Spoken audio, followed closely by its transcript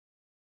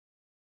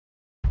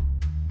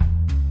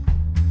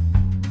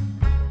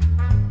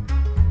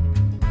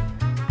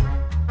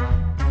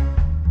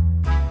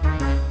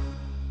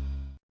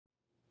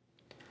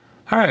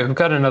All right, we've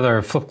got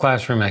another flipped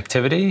classroom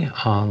activity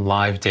on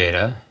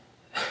LiveData.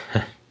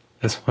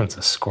 This one's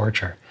a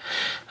scorcher.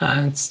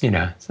 It's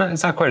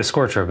not quite a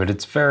scorcher, but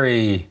it's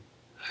very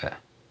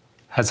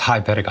has high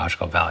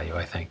pedagogical value.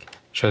 I think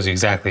shows you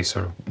exactly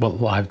sort of what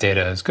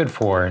LiveData is good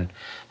for and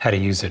how to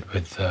use it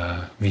with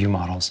view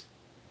models.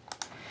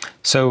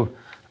 So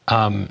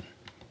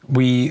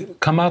we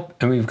come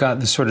up and we've got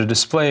this sort of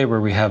display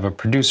where we have a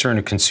producer and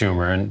a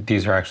consumer, and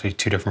these are actually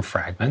two different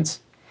fragments.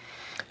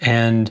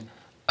 And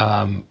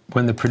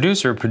when the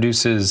producer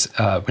produces,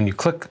 when you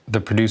click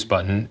the produce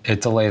button,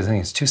 it delays, I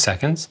think it's 2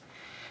 seconds,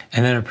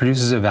 and then it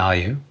produces a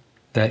value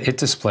that it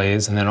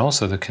displays, and then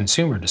also the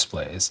consumer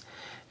displays.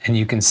 And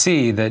you can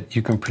see that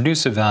you can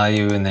produce a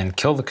value and then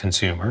kill the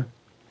consumer,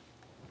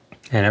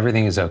 and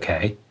everything is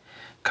okay,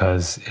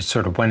 because it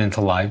sort of went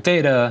into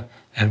LiveData,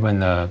 and when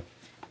the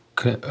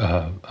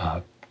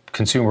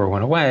consumer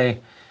went away,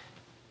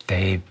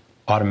 they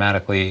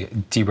automatically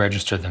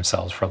deregistered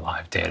themselves for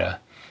LiveData.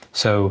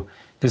 So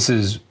this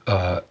is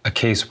a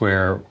case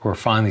where we're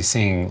finally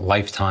seeing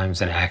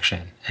lifetimes in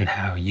action and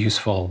how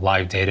useful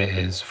LiveData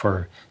is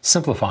for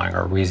simplifying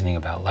our reasoning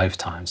about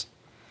lifetimes.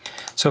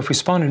 So if we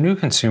spawn a new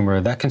consumer,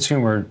 that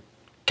consumer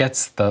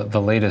gets the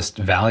latest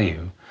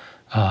value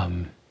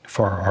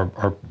for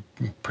our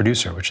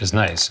producer, which is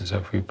nice. And so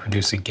if we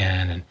produce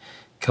again and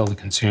kill the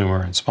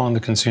consumer and spawn the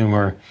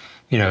consumer,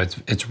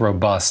 it's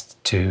robust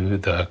to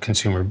the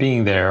consumer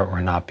being there or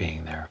not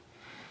being there.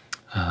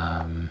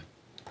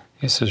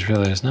 I guess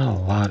there's not a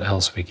lot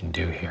else we can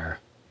do here.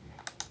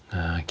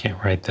 I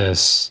can't write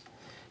this,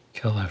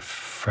 kill that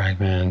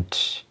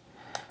fragment.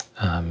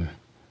 I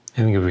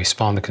think if we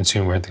spawn the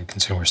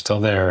consumer's still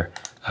there,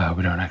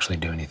 we don't actually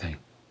do anything.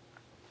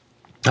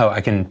 Oh, I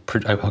can,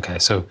 okay,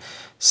 so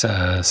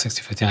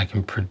 6050, I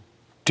can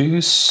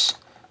produce,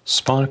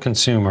 spawn a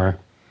consumer,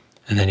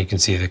 and then you can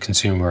see the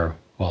consumer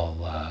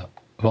will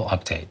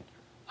update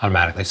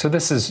automatically. So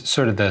this is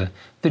sort of the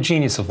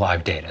genius of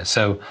LiveData.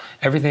 So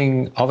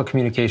all the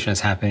communication is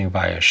happening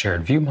via a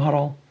shared view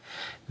model.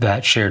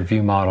 That shared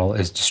view model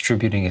is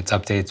distributing its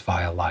updates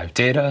via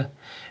LiveData.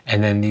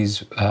 And then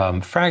these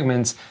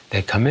fragments,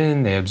 they come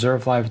in, they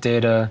observe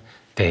LiveData,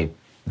 they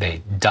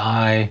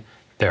die,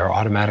 they're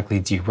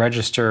automatically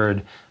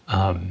deregistered.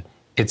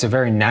 It's a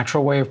very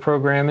natural way of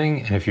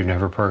programming. And if you've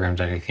never programmed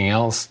anything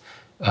else,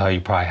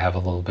 you probably have a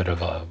little bit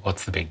of a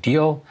what's the big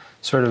deal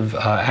sort of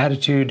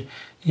attitude.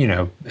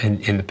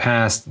 In the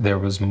past, there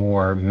was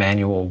more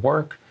manual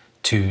work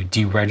to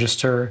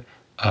deregister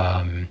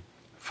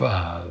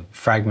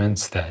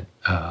fragments that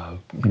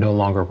no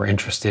longer were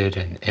interested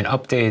in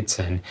updates.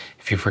 And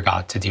if you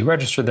forgot to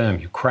deregister them,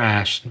 you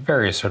crashed,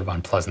 various sort of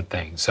unpleasant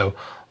things. So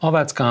all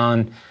that's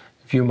gone.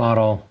 View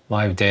model,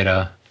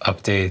 LiveData,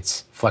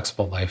 updates,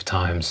 flexible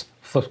lifetimes,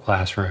 flipped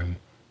classroom,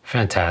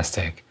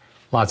 fantastic.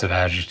 Lots of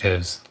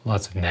adjectives,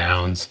 lots of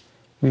nouns.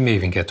 We may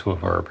even get to a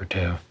verb or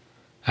two.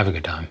 Have a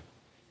good time.